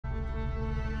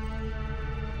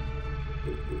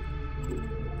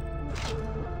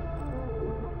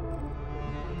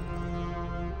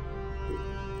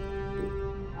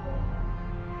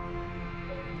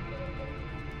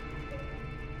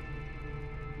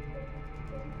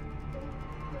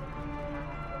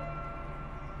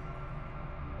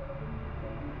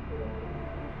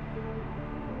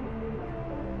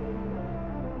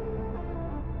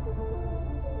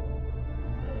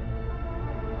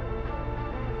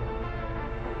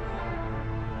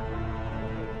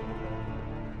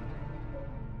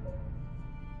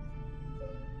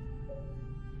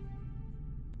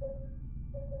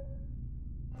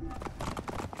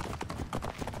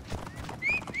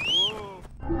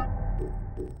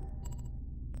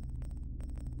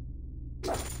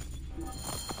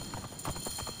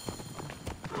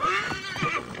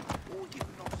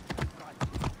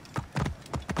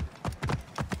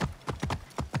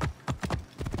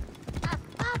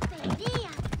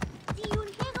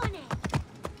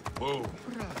Whoa.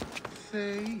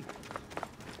 Say.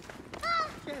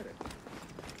 Get it.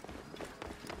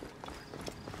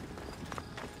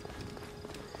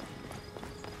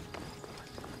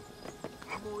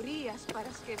 Morías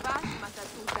παρασκευάσματα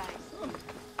τούτα εσύ.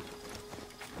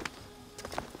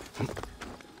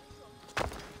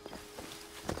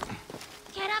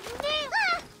 Κεραυνή!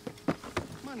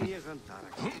 Μα λίγαν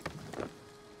τάραξη.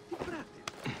 Τι πράττει.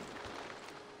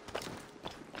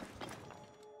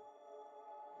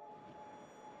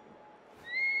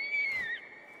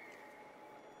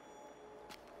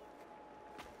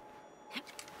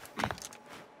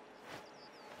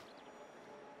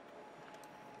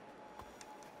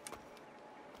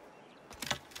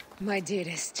 My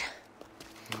dearest.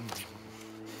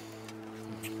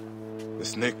 The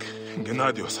snake and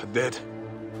Gennadios are dead.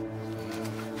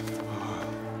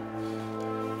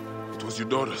 It was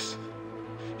Eudorus.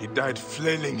 He died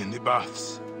flailing in the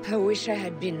baths. I wish I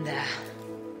had been there.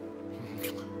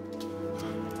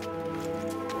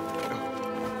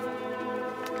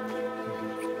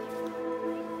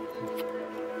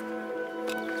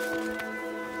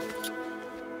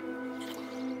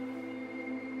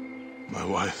 My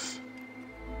wife.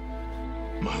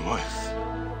 My wife.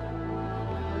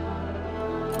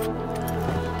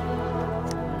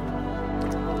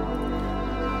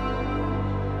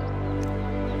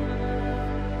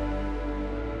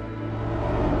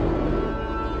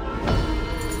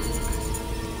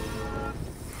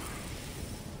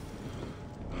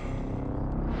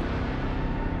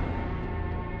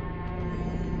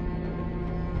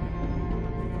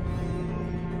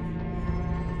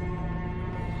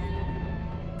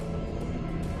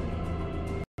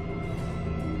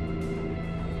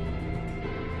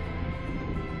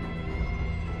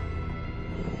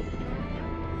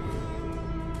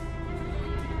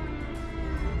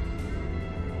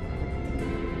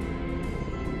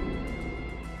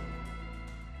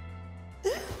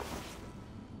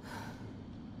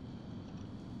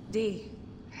 Dee.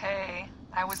 Hey,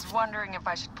 I was wondering if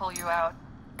I should pull you out.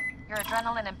 Your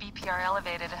adrenaline and BP are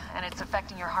elevated, and it's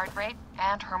affecting your heart rate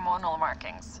and hormonal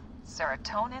markings.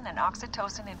 Serotonin and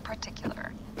oxytocin in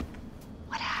particular.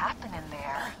 What happened in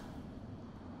there?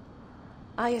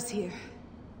 Aya's here.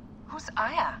 Who's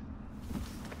Aya?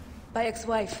 My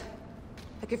ex-wife.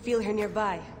 I could feel her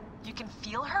nearby. You can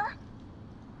feel her?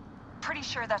 Pretty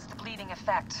sure that's the bleeding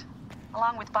effect.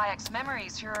 Along with Bayek's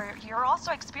memories, you're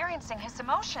also experiencing his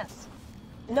emotions.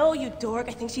 No, you dork.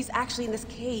 I think she's actually in this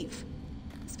cave.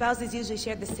 Spouses usually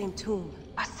share the same tomb.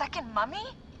 A second mummy?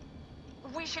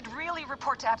 We should really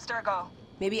report to Abstergo.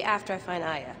 Maybe after I find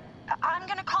Aya. I'm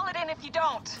gonna call it in if you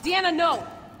don't. Deanna, no!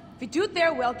 If you do it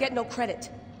their way, I'll get no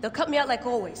credit. They'll cut me out like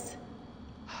always.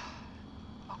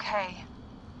 Okay.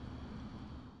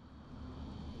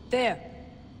 There.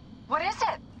 What is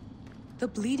it? The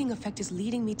bleeding effect is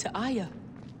leading me to Aya.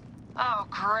 Oh,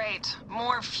 great.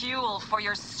 More fuel for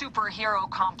your superhero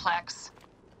complex.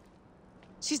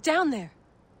 She's down there.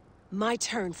 My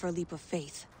turn for a leap of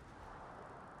faith.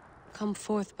 Come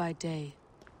forth by day,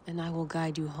 and I will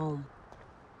guide you home.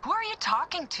 Who are you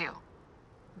talking to?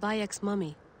 Bayek's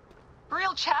mummy.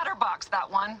 Real chatterbox,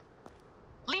 that one.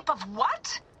 Leap of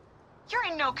what? You're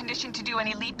in no condition to do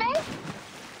any leaping.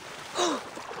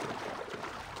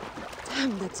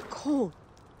 Damn, that's cold.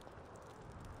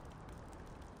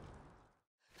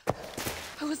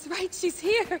 I was right, she's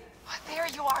here. There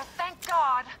you are, thank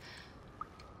God.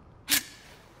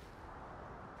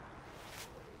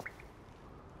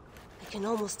 I can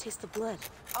almost taste the blood.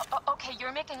 Okay,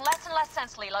 you're making less and less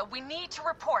sense, Leela. We need to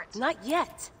report. Not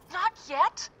yet. Not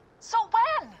yet? So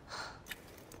when?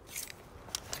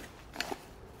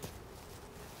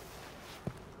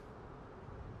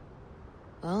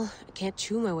 Well, I can't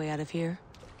chew my way out of here.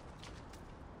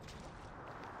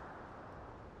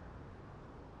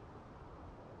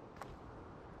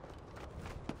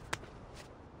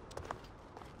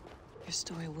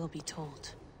 will be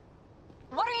told.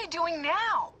 What are you doing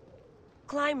now?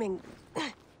 Climbing.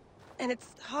 And it's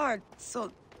hard,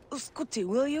 so... Scuti,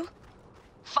 will you?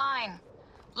 Fine.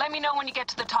 Let me know when you get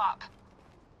to the top.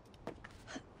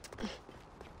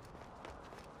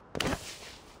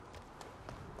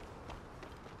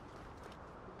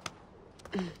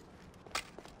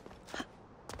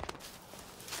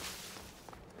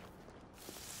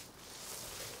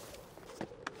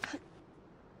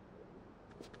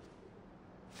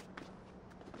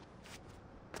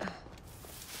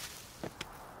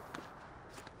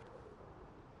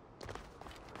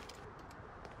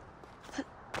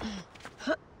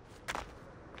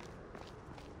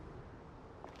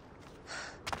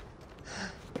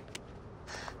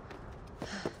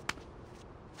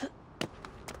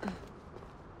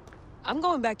 I'm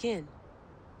going back in.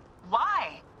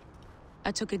 Why?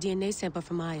 I took a DNA sample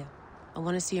from Aya. I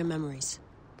want to see her memories.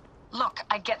 Look,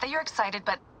 I get that you're excited,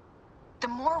 but the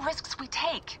more risks we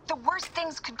take, the worse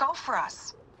things could go for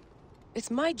us.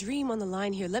 It's my dream on the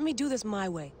line here. Let me do this my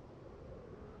way.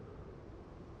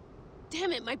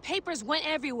 Damn it, my papers went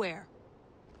everywhere.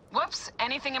 Whoops,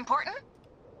 anything important?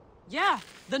 Yeah,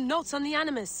 the notes on the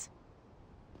Animus.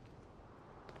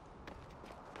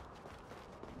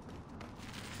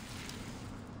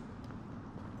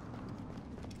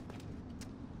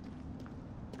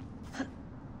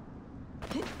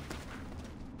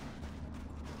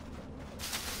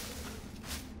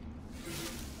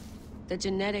 The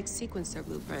genetic sequencer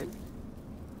blueprint.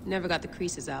 Never got the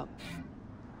creases out.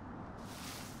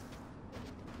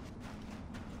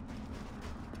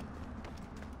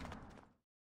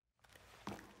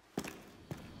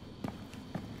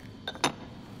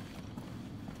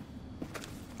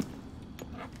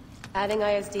 Adding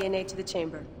Aya's DNA to the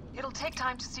chamber. It'll take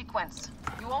time to sequence.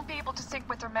 You won't be able to sync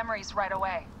with her memories right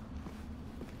away.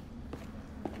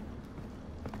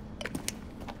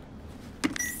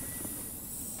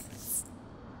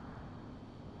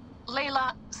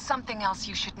 Layla, something else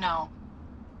you should know.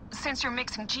 Since you're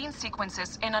mixing gene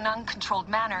sequences in an uncontrolled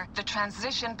manner, the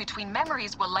transition between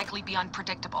memories will likely be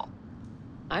unpredictable.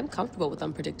 I'm comfortable with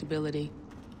unpredictability.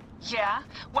 Yeah?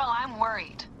 Well, I'm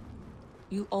worried.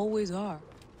 You always are.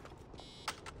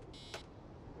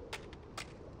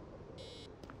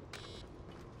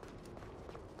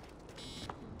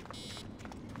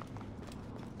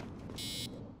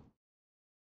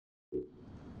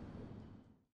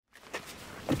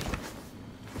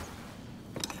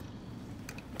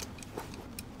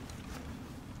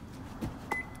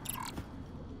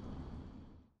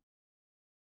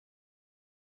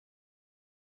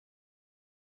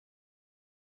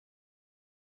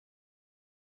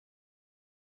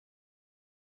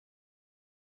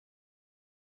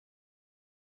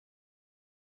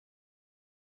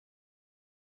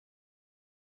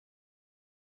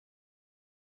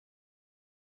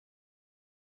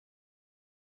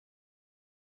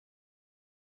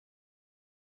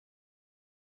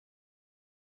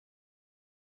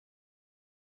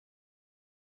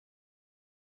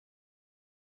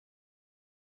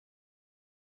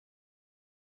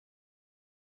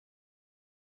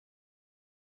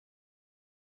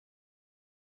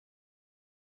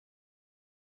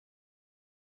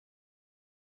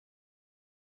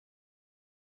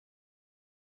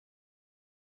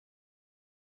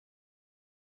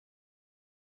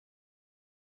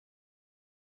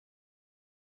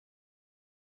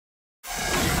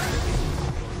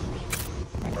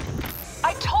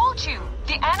 I told you!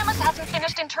 The Animus hasn't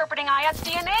finished interpreting Aya's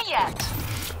DNA yet!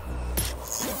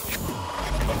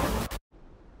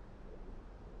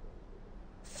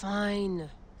 Fine,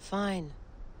 fine.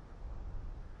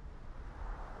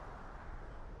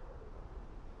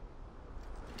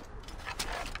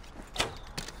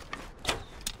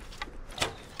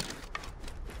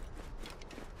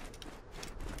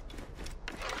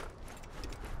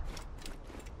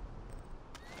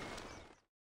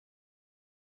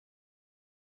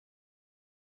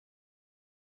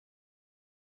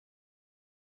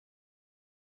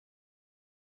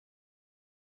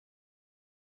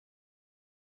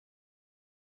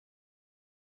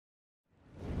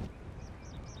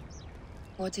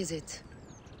 What is it?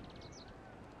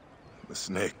 The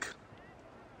snake.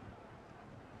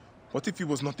 What if he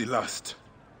was not the last?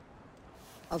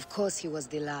 Of course he was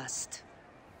the last.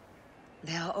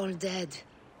 They are all dead.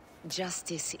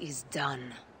 Justice is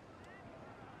done.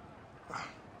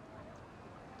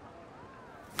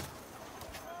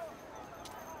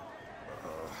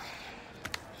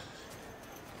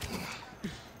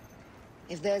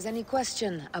 If there's any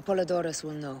question, Apollodorus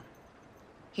will know.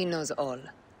 He knows all.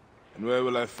 And where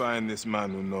will I find this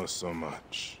man who knows so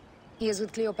much? He is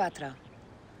with Cleopatra.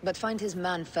 But find his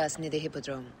man first near the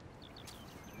Hippodrome.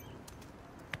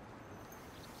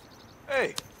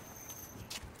 Hey!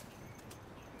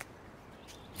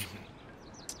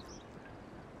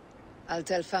 I'll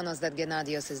tell Thanos that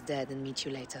Gennadios is dead and meet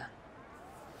you later.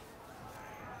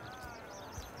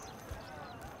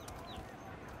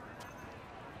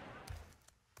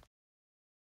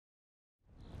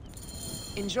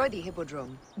 Enjoy the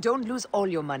Hippodrome. Don't lose all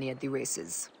your money at the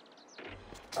races.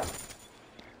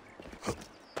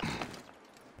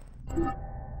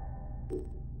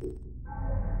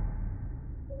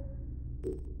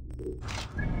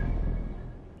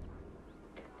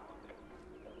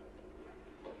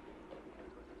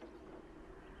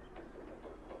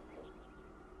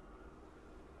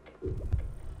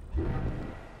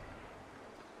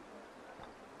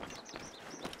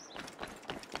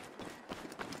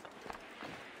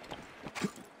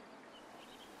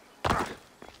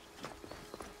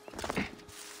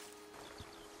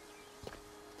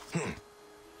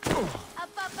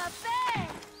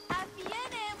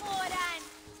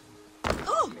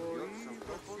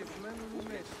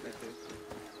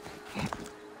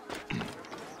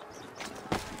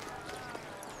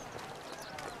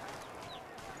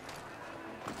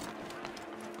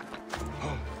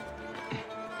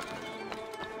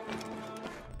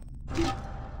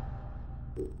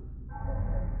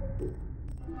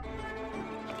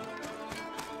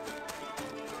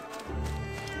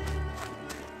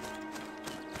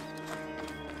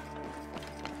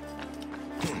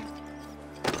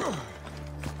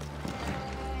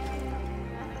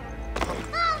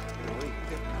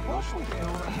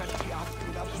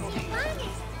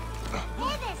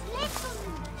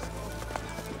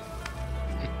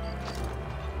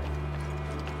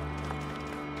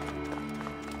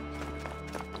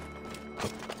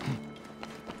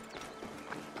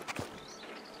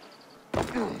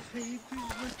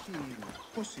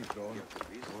 Ποσειδών,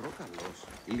 ορό καλός,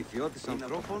 ηλικιώτης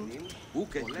ανθρώπων,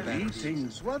 ούκ έχει κυβέρνηση.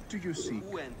 Greetings, what do you see?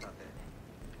 Ου έντατε.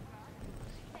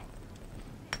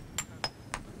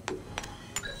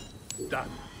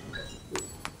 Done.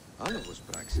 Άλογος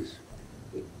πράξης,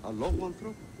 αλόγου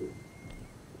ανθρώπου.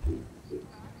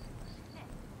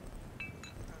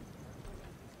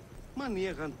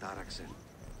 Μανιέγαν τάραξεν.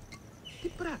 Τι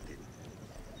πράτην.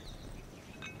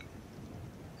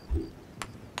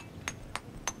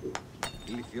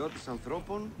 Ηλικιώτης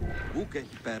ανθρώπων, ούκ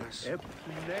έχει πέρας.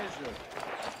 Επνέζω.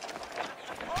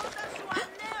 Όταν σου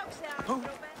ανέωξε,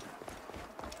 άνθρωπε.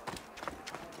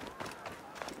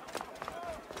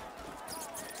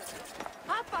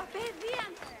 Απα,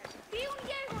 παιδίαν, τι ουν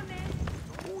γέγονες.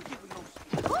 Ού γεγνώση.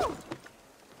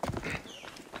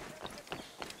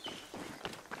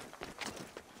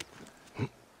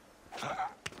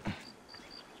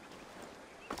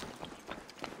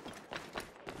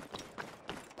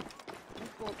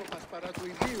 Κότοπας παρά του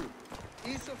ιδίου.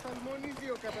 Ίσο φαλμόν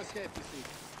ίδιο κατασχέτηση.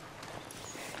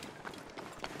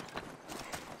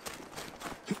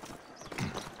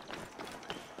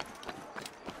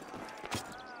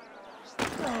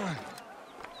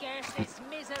 Curse this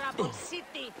miserable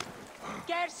city.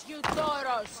 Curse you,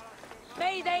 Tauros.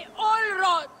 May they all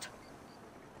rot.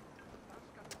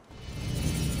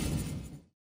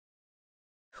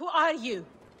 Who are you?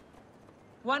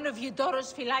 One of Eudorus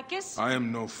Phylakes? I am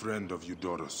no friend of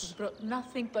Eudorus. Brought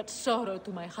nothing but sorrow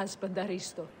to my husband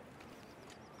Aristo.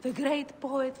 The great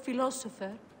poet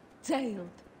philosopher,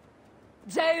 jailed.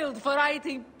 Jailed for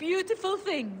writing beautiful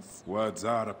things. Words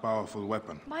are a powerful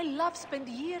weapon. My love spent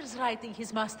years writing his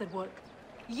masterwork.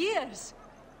 Years.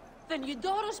 Then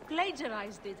Eudorus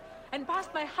plagiarized it and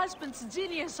passed my husband's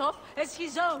genius off as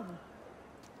his own.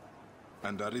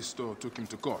 And Aristo took him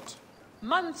to court.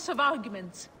 Months of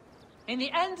arguments. In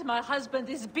the end, my husband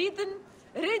is beaten,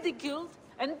 ridiculed,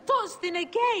 and tossed in a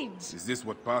cage. Is this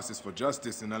what passes for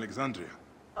justice in Alexandria?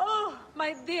 Oh, my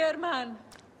dear man.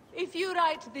 If you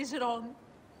right this wrong,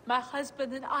 my husband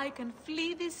and I can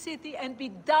flee this city and be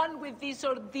done with this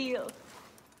ordeal.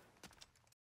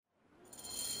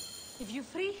 If you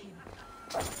free him,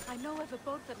 I know of a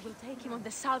boat that will take him on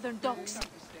the southern docks.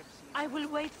 I will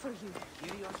wait for you.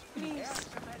 Please.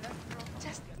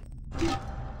 Just...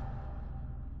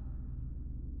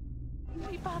 Give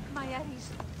me back my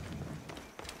Aristo.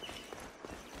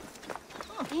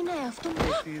 Είναι αυτό μου.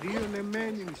 Θηρίων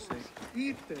εμένυμσε.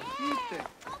 Ήρθε, ήρθε.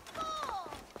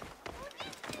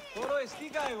 Τώρα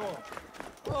εστίκα εγώ.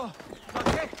 Ω,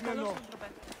 μακέκμενο.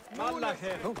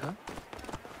 Μάλαχε.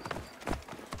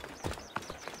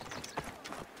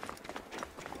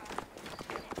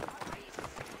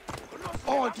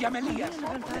 Ω, διαμελίας.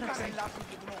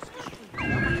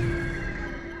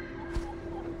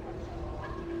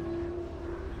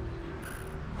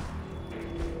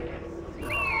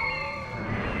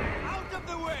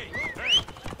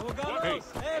 Hey,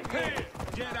 hey,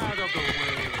 get out of the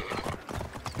way.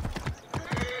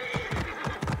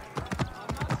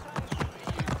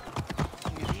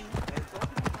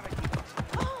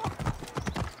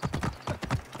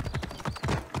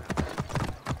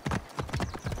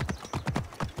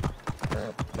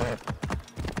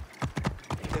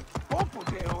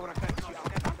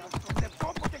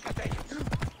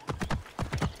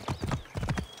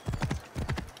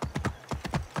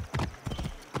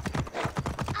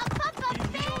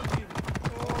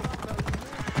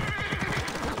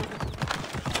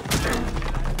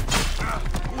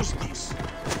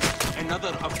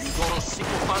 Another of Eudorus'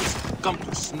 sycophants come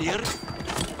to sneer?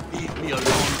 Leave me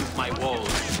alone with my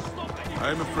walls.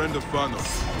 I am a friend of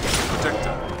Vanos,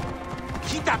 protector.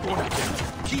 Keep that one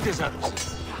again. He deserves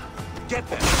it. Get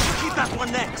them. Keep that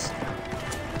one next.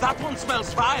 That one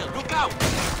smells vile. Look out.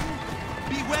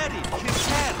 Be wary. His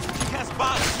hair. He has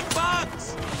bugs.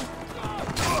 Bugs!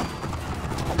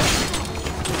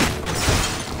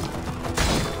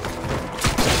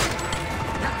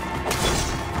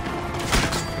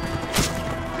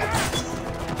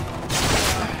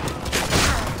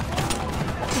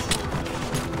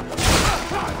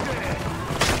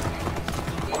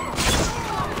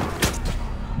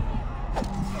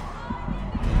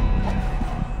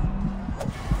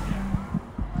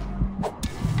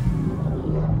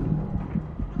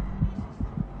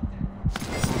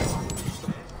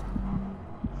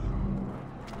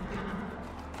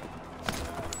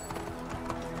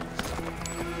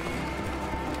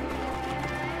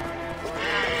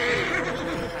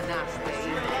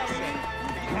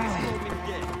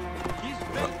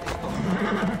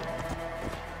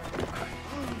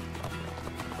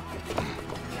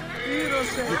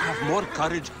 You have more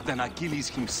courage than Achilles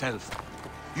himself.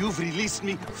 You've released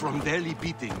me from daily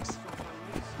beatings.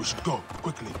 We should go,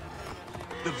 quickly.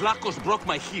 The Vlachos broke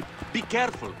my hip. Be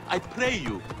careful, I pray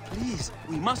you. Please,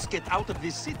 we must get out of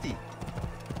this city.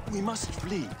 We must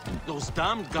flee. Those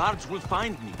damned guards will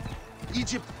find me.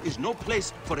 Egypt is no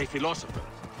place for a philosopher.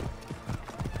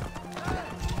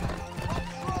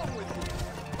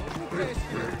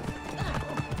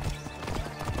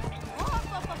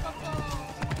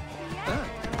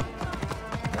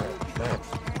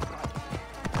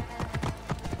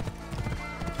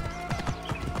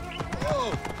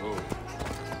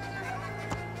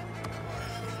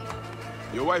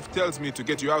 Your wife tells me to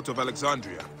get you out of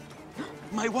Alexandria.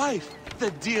 My wife,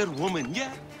 the dear woman,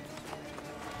 yeah?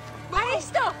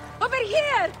 Aristo! Over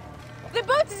here! The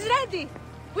boat is ready!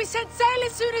 We set sail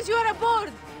as soon as you are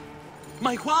aboard!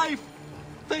 My wife!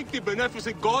 Thank the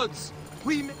beneficent gods!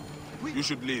 We... You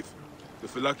should leave. The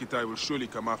Phylake will surely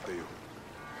come after you.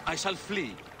 I shall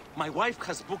flee. My wife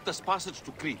has booked us passage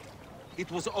to Crete.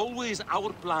 It was always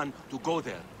our plan to go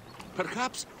there.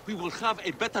 Perhaps we will have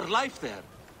a better life there.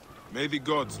 May the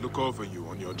gods look over you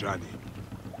on your journey.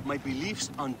 My beliefs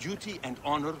on duty and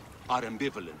honor are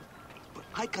ambivalent. But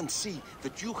I can see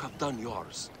that you have done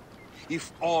yours.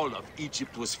 If all of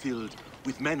Egypt was filled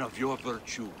with men of your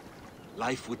virtue,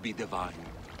 life would be divine.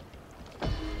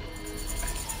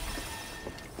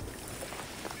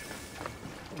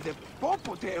 The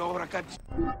popote ora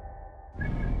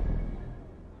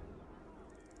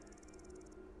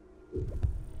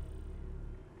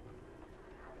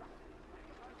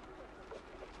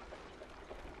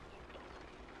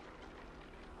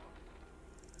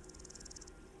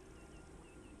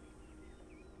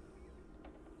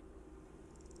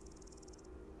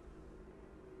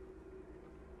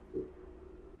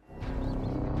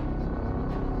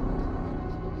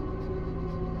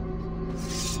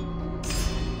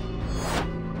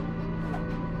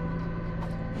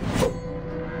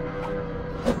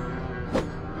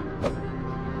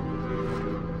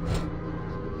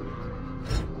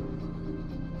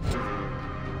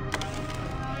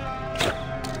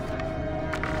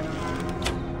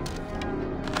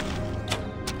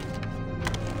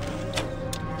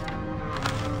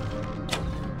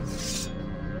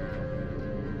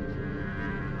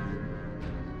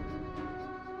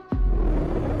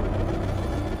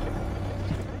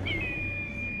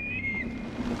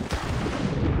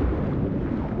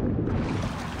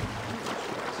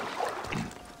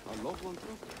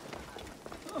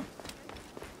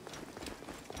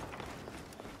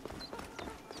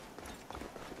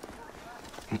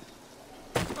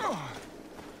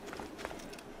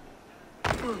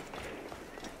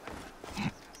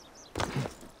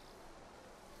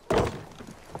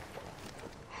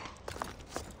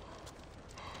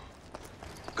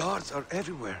Guards are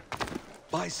everywhere.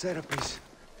 By Serapis.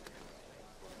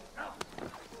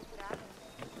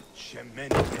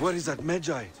 Where is that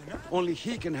Magi? Only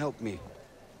he can help me.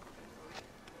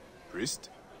 Priest?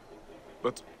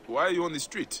 But why are you on the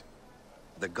street?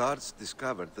 The guards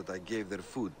discovered that I gave their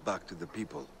food back to the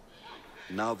people.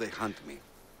 Now they hunt me.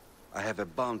 I have a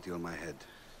bounty on my head.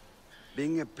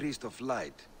 Being a priest of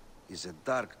light is a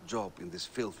dark job in this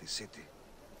filthy city.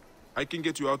 I can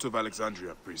get you out of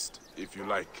Alexandria, priest, if you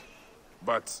like.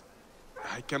 But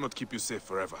I cannot keep you safe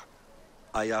forever.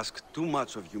 I ask too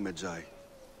much of you, Medjay.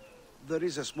 There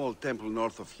is a small temple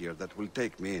north of here that will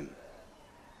take me in.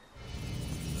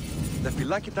 The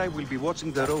Phylake will be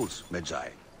watching the roads,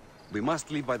 Medjay. We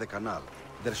must leave by the canal.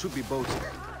 There should be boats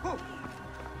there.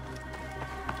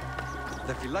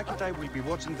 The Phylake will be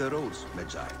watching the roads,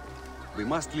 Medjay. We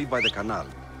must leave by the canal.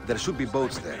 There should be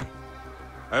boats there.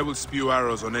 I will spew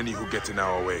arrows on any who get in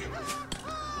our way.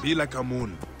 Be like a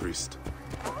moon, priest.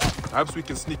 Perhaps we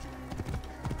can sneak...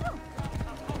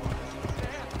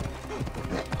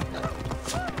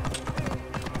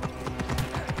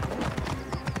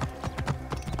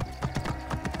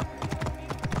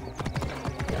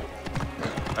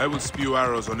 I will spew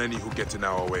arrows on any who get in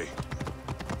our way.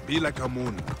 Be like a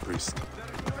moon, priest.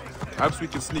 Perhaps we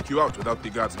can sneak you out without the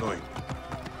guards knowing.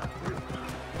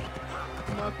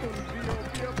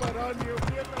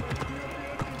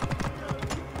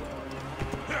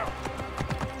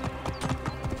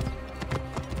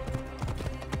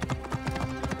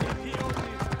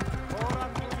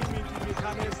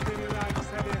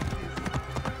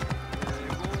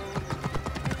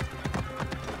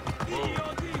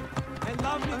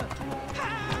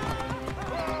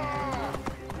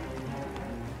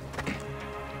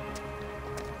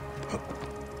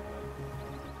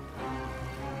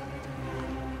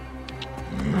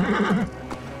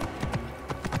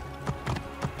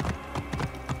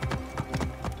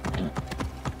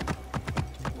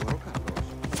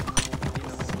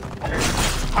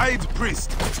 Hide,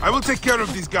 priest! I will take care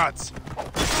of these guards.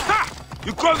 Ha!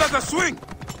 You call that a swing?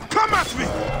 Come at me!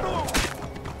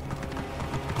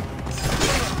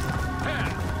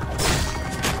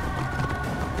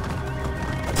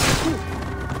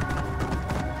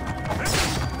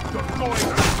 You're going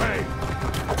away!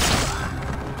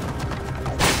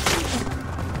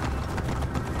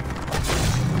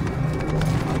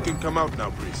 You can come out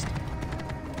now, priest.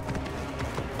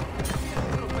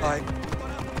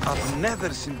 I've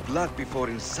never seen blood before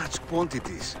in such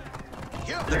quantities.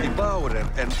 The devourer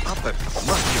and upper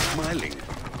must be smiling.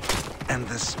 And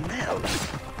the smell,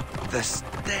 the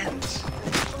stench.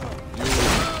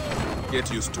 You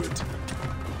get used to it.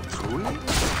 Truly?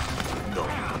 No.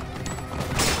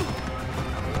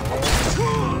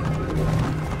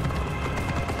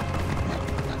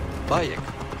 Bayek,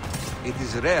 it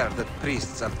is rare that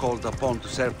priests are called upon to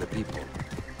serve the people.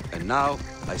 And now,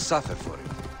 I suffer for it.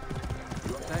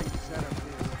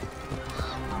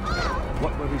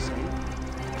 What were we saying?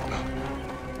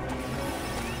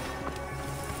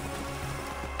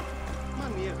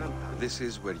 This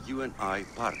is where you and I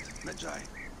part, Medjay.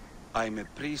 I'm a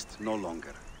priest no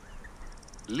longer.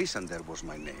 Lysander was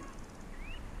my name.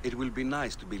 It will be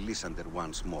nice to be Lysander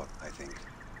once more, I think.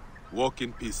 Walk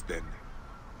in peace then,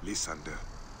 Lysander.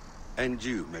 And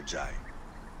you, Medjay.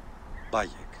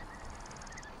 Bayek.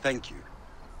 Thank you.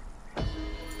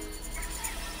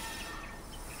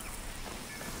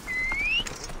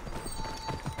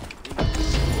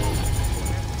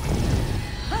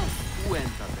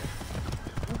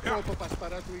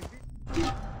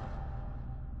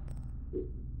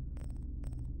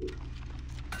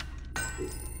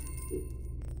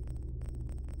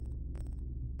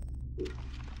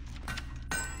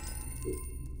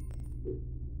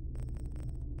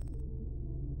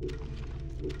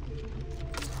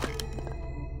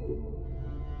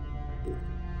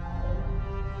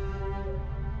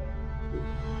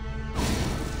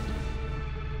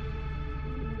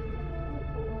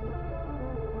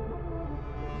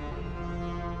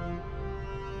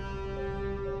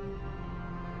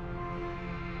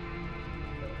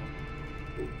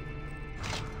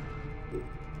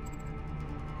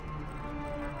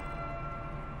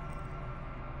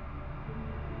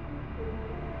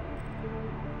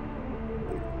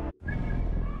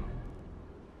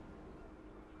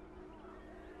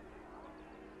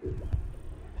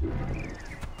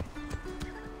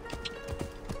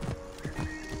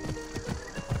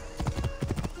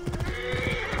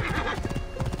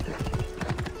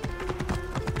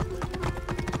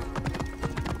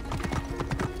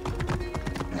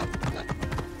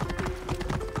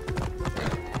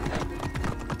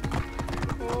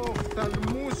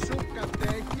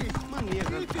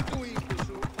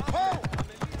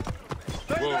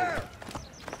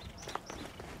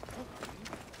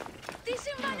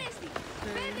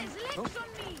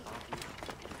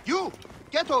 You!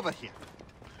 Get over here!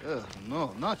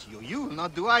 No, not you. You will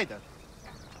not do either.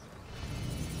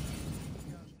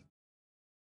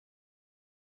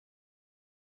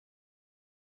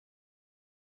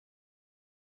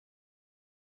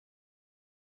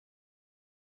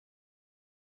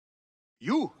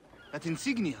 You, that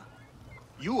insignia.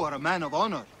 You are a man of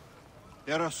honor.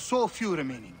 There are so few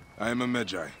remaining. I am a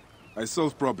Magi. I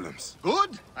solve problems.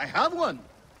 Good, I have one.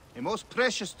 A most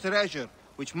precious treasure,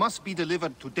 which must be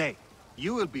delivered today.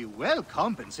 You will be well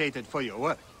compensated for your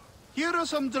work. Here are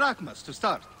some drachmas to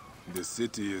start. The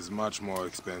city is much more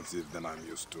expensive than I'm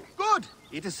used to. Good,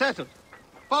 it is settled.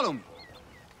 Follow me.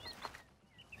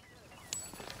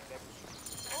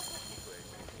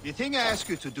 The thing I ask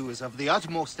you to do is of the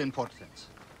utmost importance.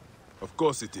 Of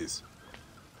course it is.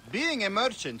 Being a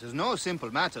merchant is no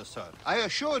simple matter, sir. I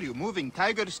assure you, moving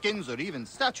tiger skins or even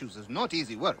statues is not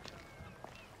easy work.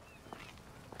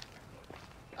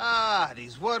 Ah,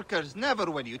 these workers never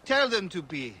when you tell them to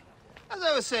be. As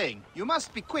I was saying, you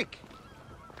must be quick.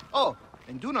 Oh,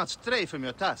 and do not stray from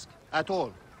your task, at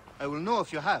all. I will know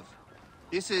if you have.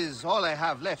 This is all I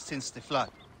have left since the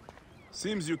flood.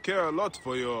 Seems you care a lot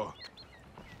for your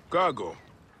cargo.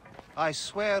 I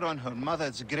swear on her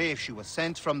mother's grave she was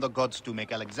sent from the gods to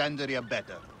make Alexandria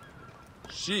better.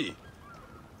 She?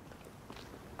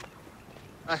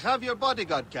 I have your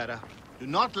bodyguard, Kara. Do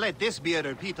not let this be a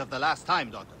repeat of the last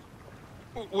time, daughter.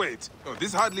 Wait,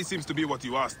 this hardly seems to be what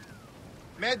you asked.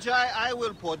 Magi, I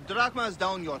will pour drachmas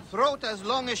down your throat as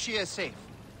long as she is safe.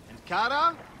 And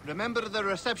Kara, remember the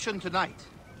reception tonight.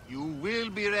 You will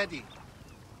be ready.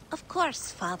 Of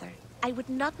course, Father. I would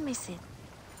not miss it.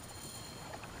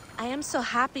 I am so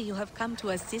happy you have come to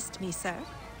assist me, sir.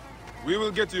 We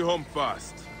will get you home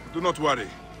fast. Do not worry.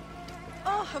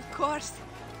 Oh, of course.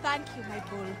 Thank you, my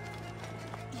bull.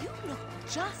 You look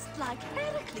just like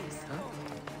Heracles.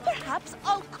 Perhaps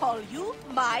I'll call you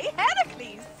my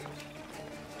Heracles.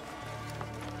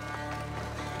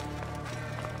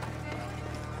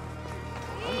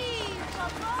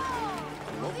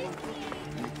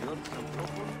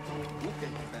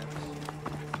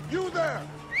 You there!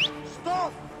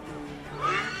 Stop!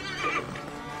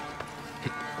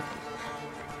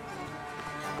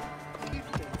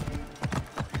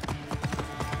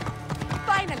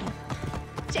 Finally!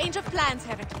 Change of plans,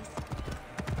 Heracles.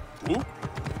 Who?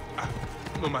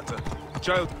 No matter.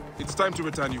 Child, it's time to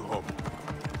return you home.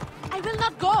 I will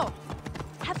not go!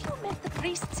 Have you met the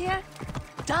priests here?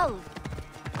 Dull.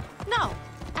 No,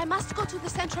 I must go to the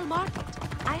central market.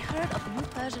 I heard of new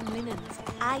Persian linens.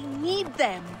 I need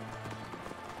them.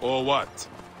 Or what?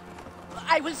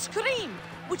 I will scream,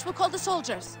 which will call the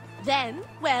soldiers. Then,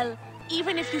 well,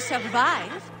 even if you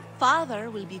survive, Father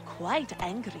will be quite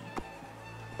angry.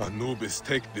 Anubis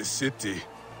take this city.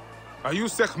 Are you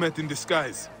Sekhmet in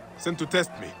disguise? Sent to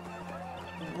test me?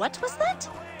 What was that?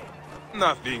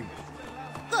 Nothing.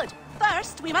 Good.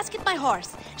 First, we must get my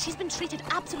horse. She's been treated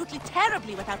absolutely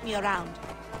terribly without me around.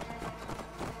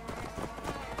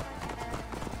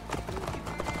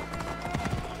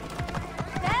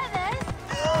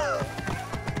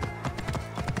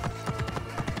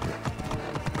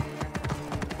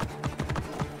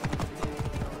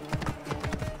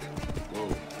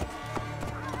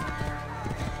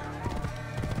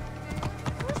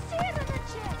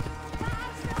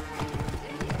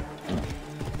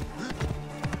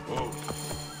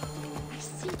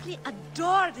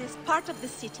 This part of the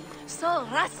city, so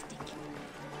rustic.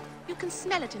 You can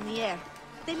smell it in the air.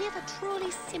 They live a truly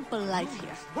simple life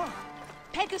here.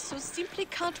 Pegasus simply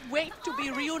can't wait to be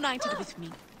reunited with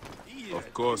me.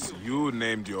 Of course, you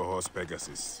named your horse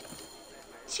Pegasus.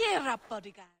 Cheer up,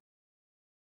 bodyguard.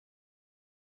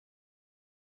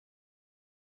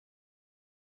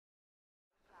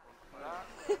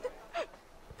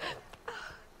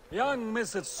 Young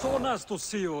miss, it's so nice to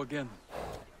see you again.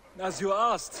 As you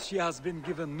asked, she has been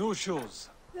given new shoes.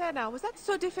 There now, was that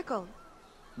so difficult?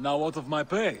 Now out of my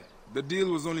pay. The deal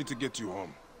was only to get you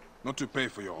home, not to pay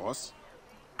for your horse.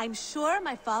 I'm sure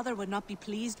my father would not be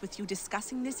pleased with you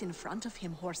discussing this in front of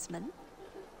him, horseman.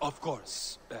 Of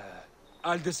course.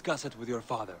 I'll discuss it with your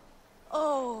father.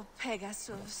 Oh,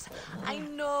 Pegasus. I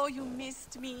know you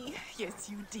missed me. Yes,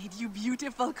 you did, you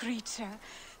beautiful creature.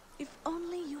 If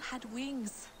only you had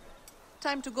wings.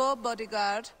 Time to go,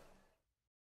 bodyguard.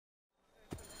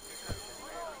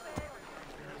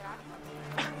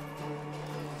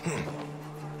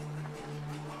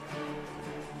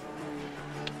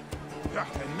 Ja,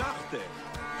 en nachten.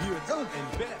 Hier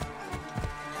in bed.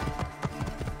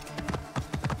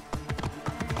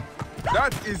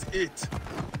 That is it.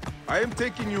 I am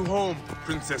taking you home,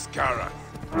 Princess Kara.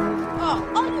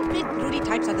 Oh, all you big broody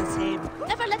types are the same.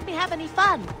 Never let me have any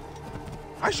fun.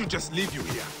 I should just leave you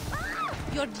here.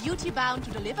 You're duty-bound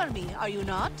to deliver me, are you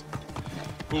not?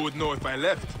 Who would know if I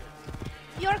left?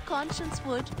 Your conscience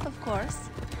would, of course.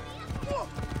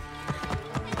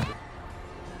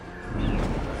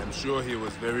 I'm sure he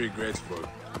was very grateful.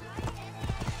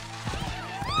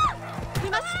 We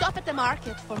must stop at the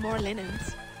market for more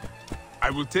linens. I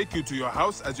will take you to your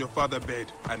house as your father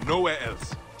bade, and nowhere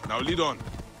else. Now lead on.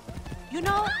 You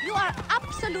know, you are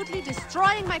absolutely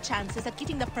destroying my chances at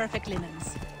getting the perfect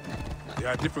linens. There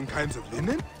are different kinds of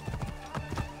linen?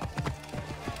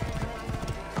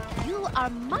 You are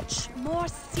much more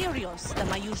serious than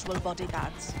my usual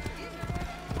bodyguards.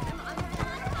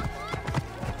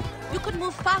 You could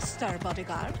move faster,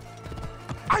 bodyguard.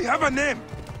 I have a name!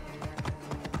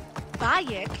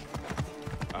 Bayek?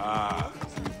 Ah,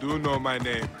 you do know my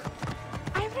name.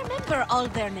 I remember all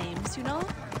their names, you know?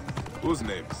 Whose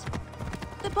names?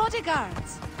 The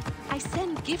bodyguards. I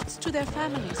send gifts to their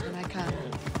families when I can.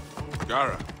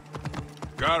 Gara.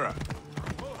 Gara.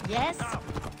 Yes?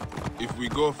 If we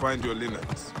go find your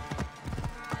linens,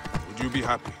 would you be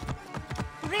happy?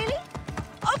 Really?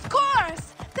 Of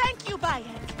course! Thank you, Bayek.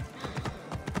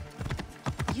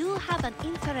 You have an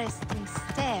interesting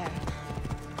stare.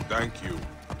 Thank you.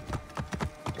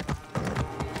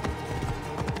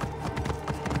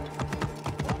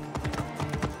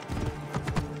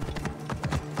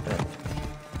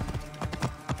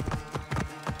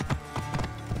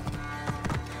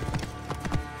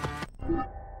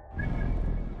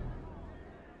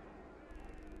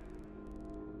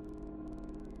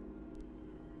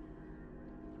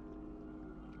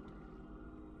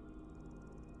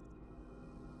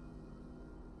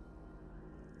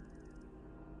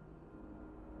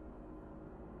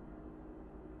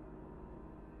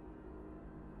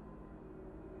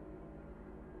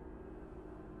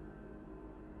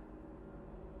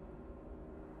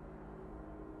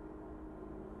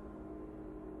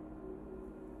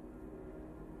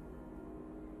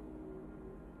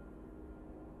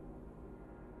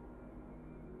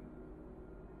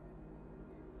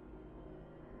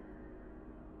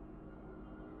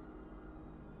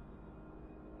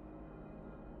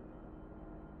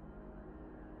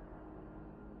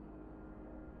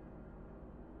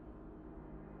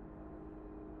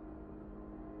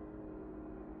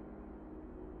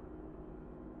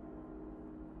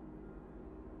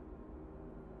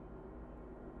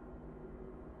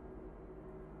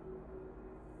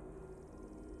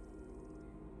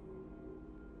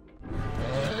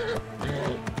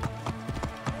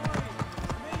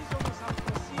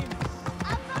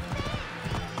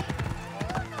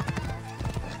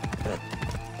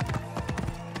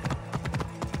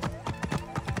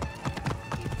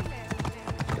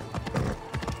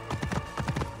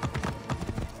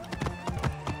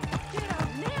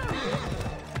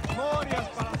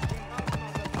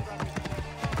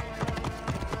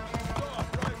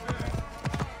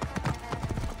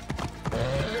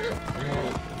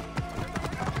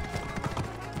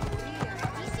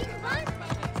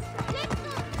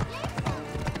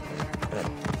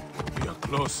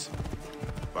 Close.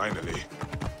 Finally.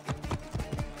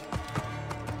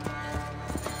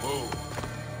 Whoa.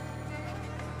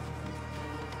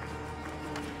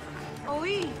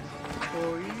 Oui.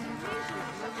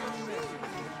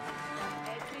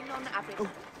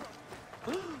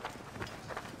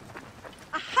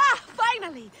 Aha!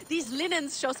 Finally! These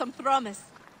linens show some promise.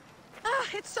 Ah,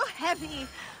 it's so heavy.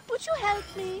 Would you help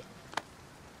me?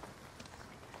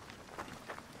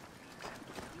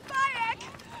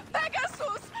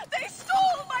 Pegasus! They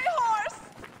stole my horse!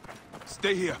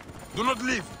 Stay here. Do not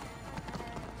leave.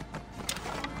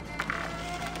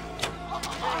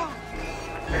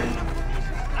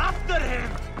 After him!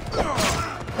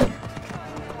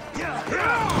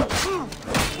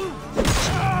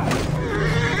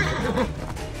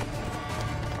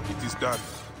 It is done.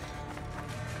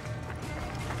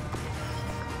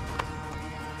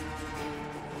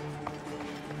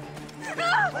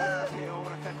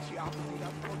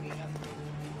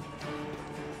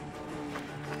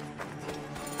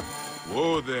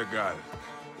 Whoa there, girl.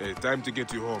 Hey, time to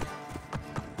get you home.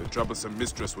 The troublesome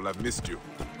mistress will have missed you.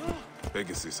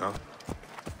 Pegasus, huh?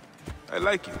 I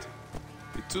like it.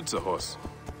 It suits a horse.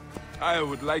 I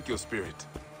would like your spirit.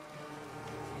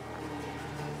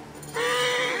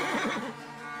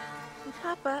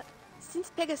 Papa,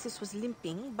 since Pegasus was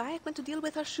limping, Bayek went to deal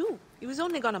with her shoe. He was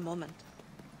only gone a moment.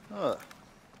 Ah.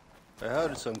 I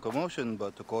heard some commotion,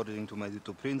 but according to my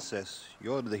little princess,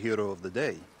 you're the hero of the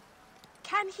day.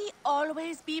 Can he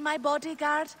always be my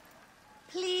bodyguard?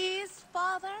 Please,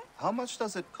 father? How much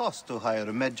does it cost to hire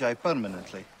a Medjay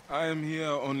permanently? I am here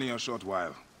only a short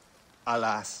while.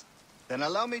 Alas, Then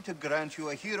allow me to grant you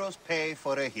a hero's pay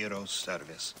for a hero's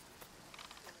service.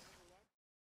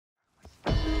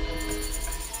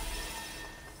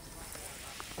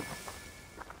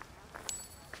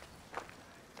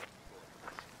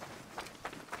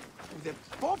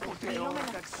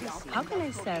 How can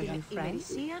I serve you, friend?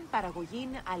 Παραγωγήν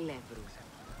αλεύρου.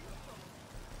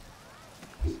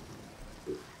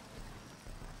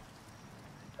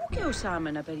 Πού και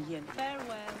ουσάμε να περγαίνει.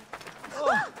 Farewell.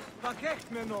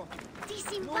 Πακέχμενο. Τι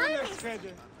συμβάνεις!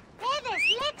 Πέδες,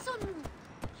 λέξον μου!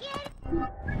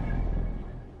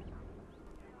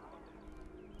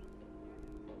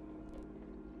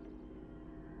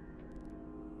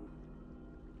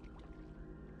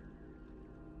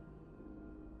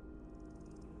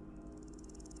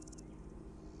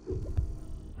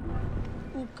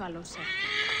 Πού καλώς ήρθατε.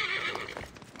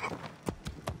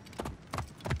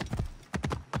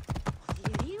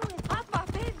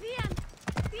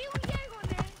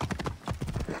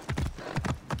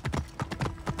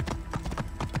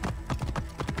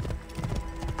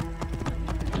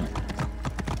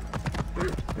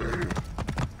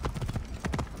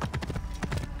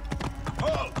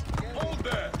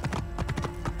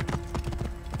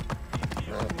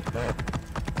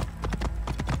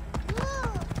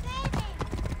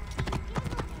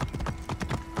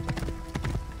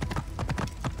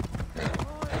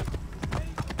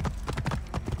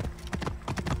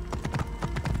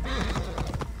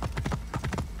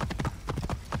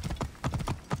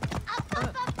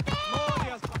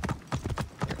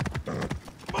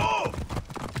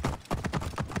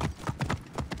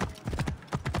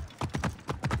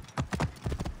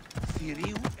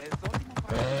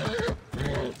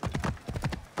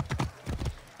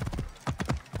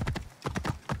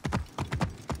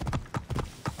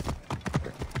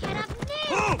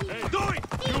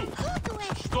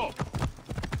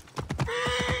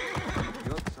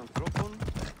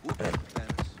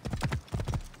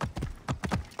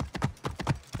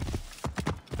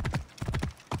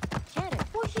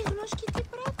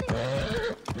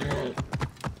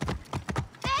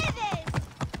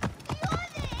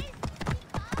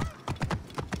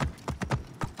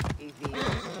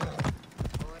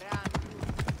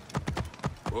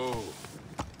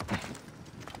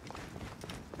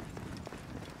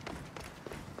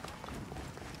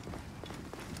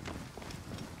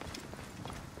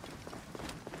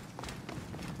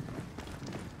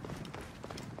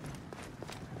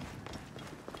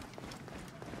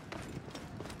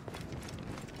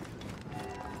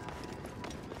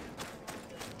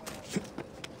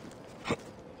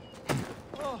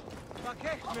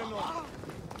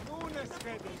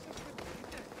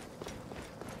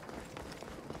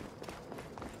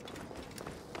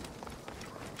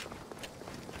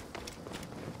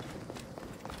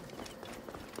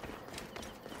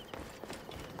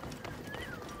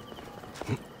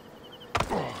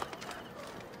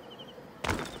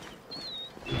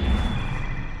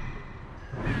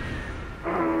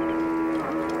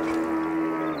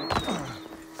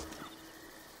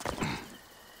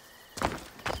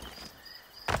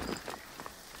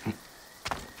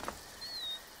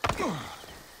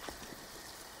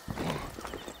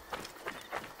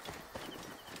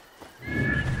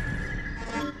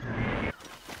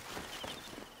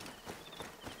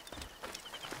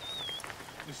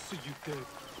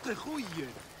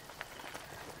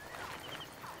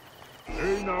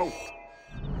 Hey now!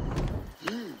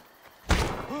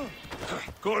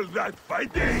 Call that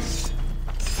fighting!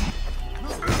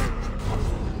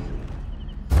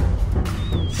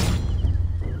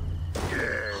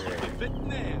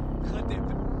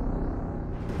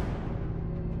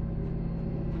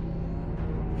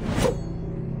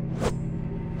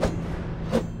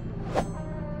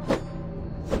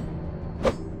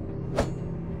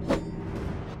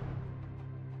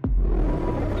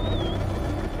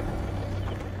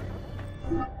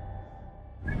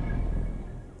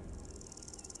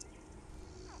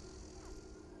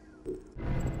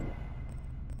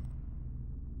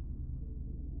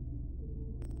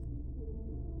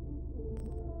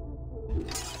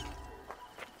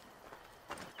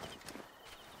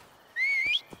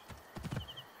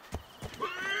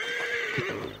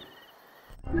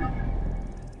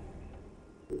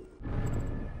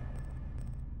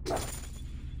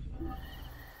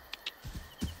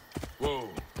 Whoa.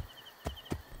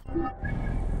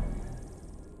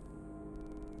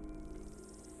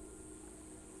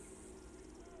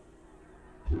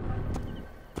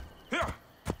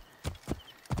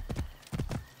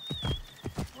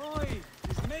 Oi,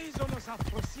 τις μέιζονος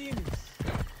αφροσύνης.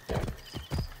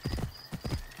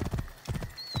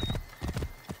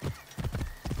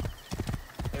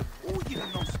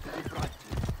 Uginanos to the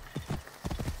bratty.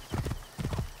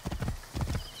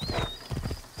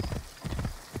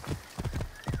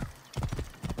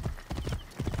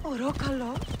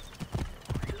 Orokalo?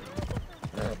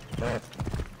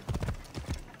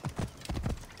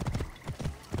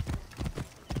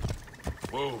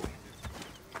 Whoa.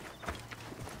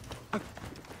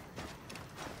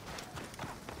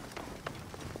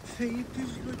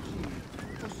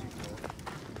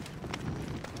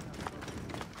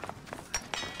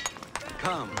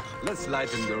 Come, let's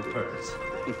lighten your purse.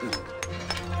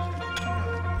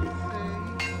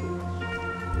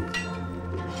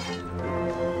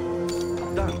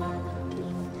 Done.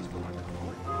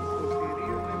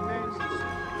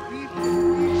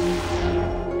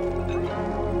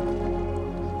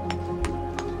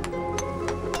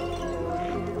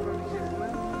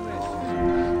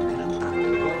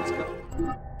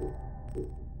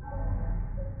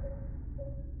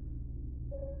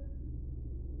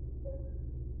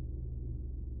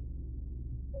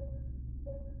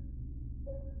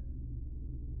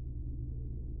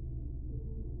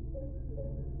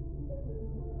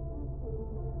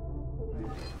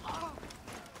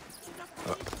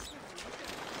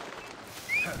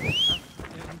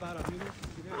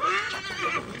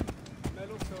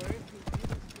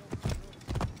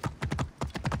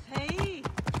 Hey!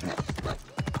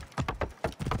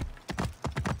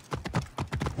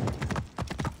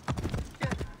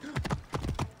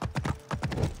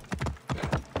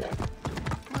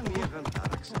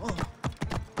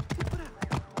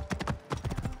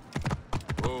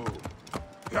 Whoa.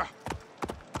 Yeah.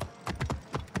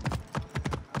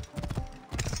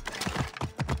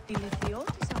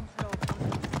 Ηλικιώτης ανθρώπων.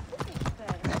 Πού έχει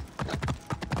πέρα.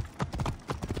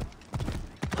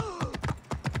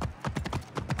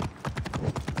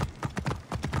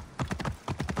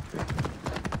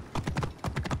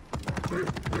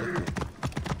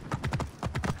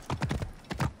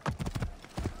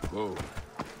 Whoa.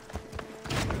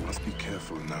 Must be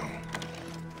careful now.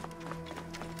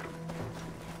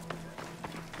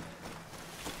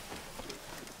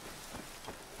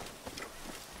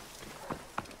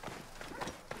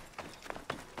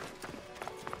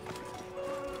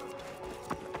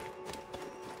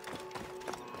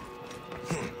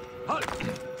 Halt!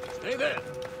 Stay there!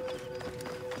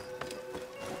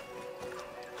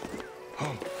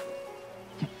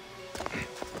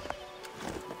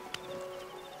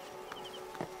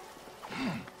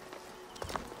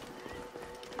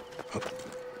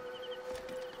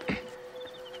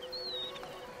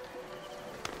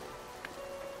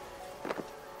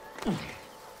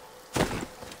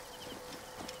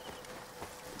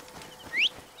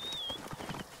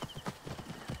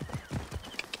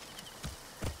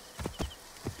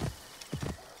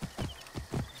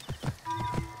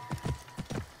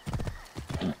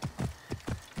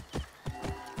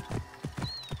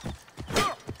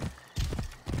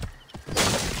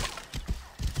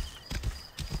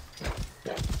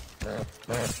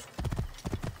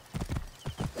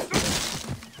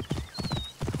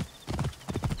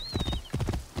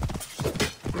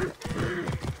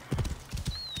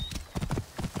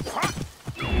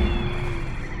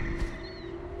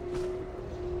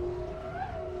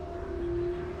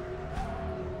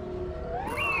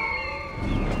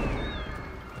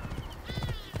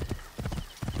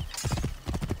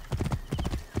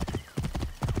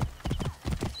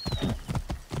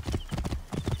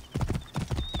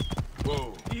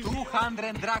 Whoa.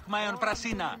 200 drachma on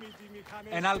Prasina.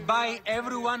 And I'll buy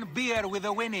everyone beer with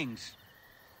the winnings.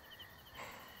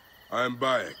 I am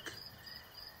Bayek.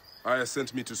 Aya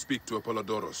sent me to speak to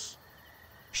Apollodorus.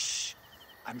 Shh.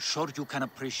 I'm sure you can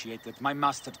appreciate that my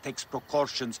master takes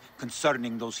precautions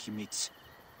concerning those he meets.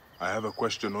 I have a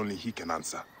question only he can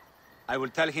answer. I will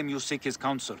tell him you seek his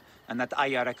counsel, and that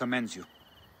Aya recommends you.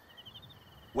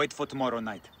 Wait for tomorrow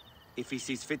night. If he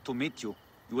sees fit to meet you,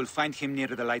 you will find him near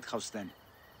the lighthouse then.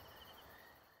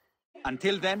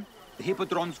 Until then, the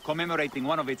Hippodrome's commemorating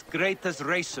one of its greatest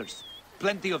racers.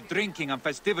 Plenty of drinking and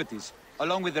festivities,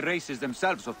 along with the races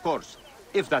themselves, of course,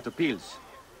 if that appeals.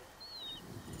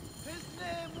 His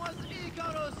name was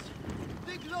Icarus,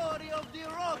 the glory of the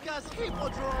raucous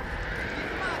Hippodrome, the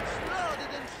match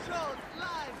lauded and showed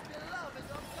live beloved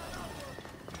of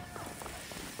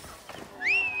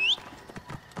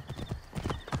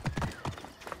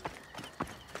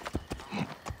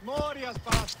Morias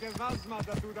Pasques,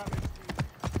 Nazmata Tudanes.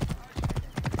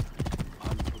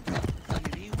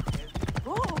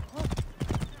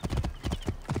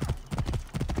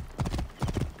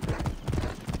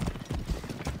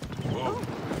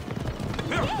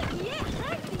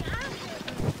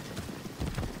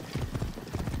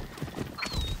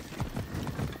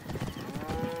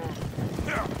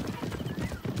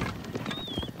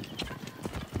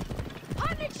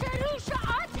 Onyx Arusha,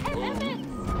 Art Elements!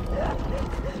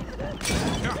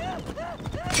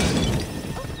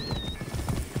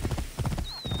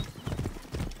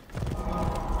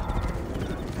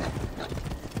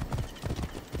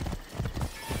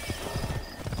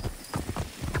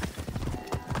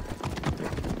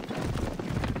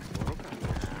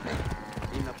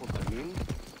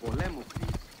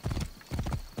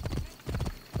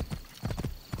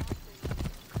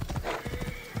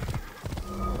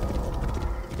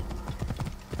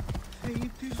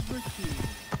 it is the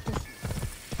king.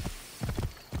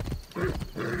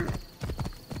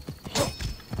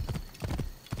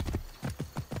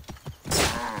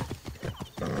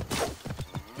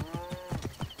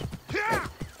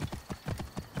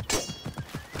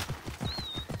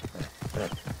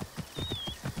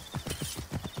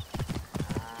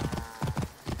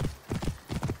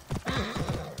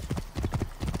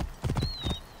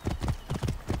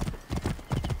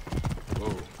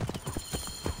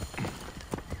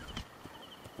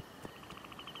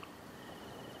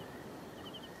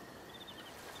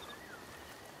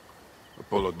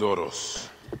 Apollodorus.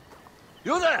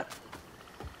 You there!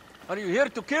 Are you here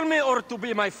to kill me or to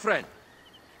be my friend?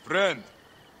 Friend.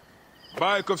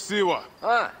 Bike of Siwa.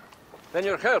 Ah, then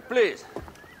your help, please.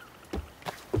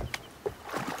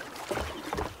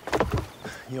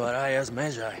 You are Aya's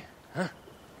Magi, huh?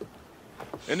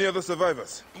 Any other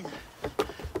survivors?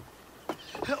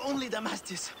 Only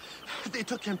Damastis. They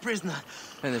took him prisoner.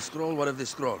 And the scroll? What of the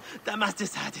scroll?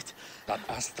 Damastis had it. That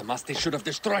us, Damastis should have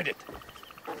destroyed it.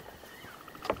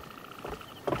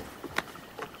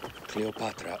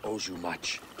 Cleopatra owes you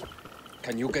much.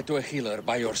 Can you get to a healer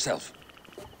by yourself?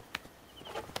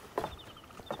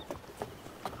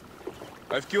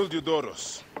 I've killed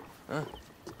Eudorus. Huh?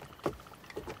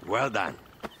 Well done.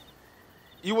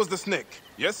 He was the snake,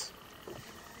 yes?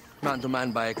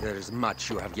 Man-to-man, Bayek, there is much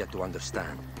you have yet to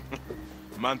understand.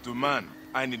 Man-to-man,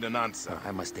 I need an answer.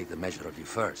 I must take the measure of you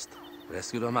first.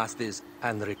 Rescue Damastis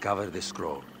and recover the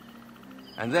scroll.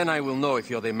 And then I will know if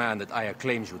you're the man that Aya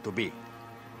claims you to be.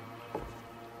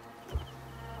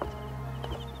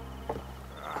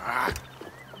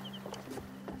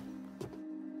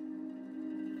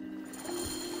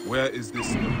 Where is this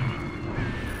snake?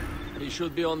 He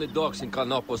should be on the docks in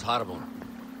Canopus Harbor.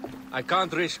 I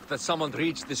can't risk that someone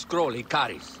reads the scroll he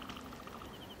carries.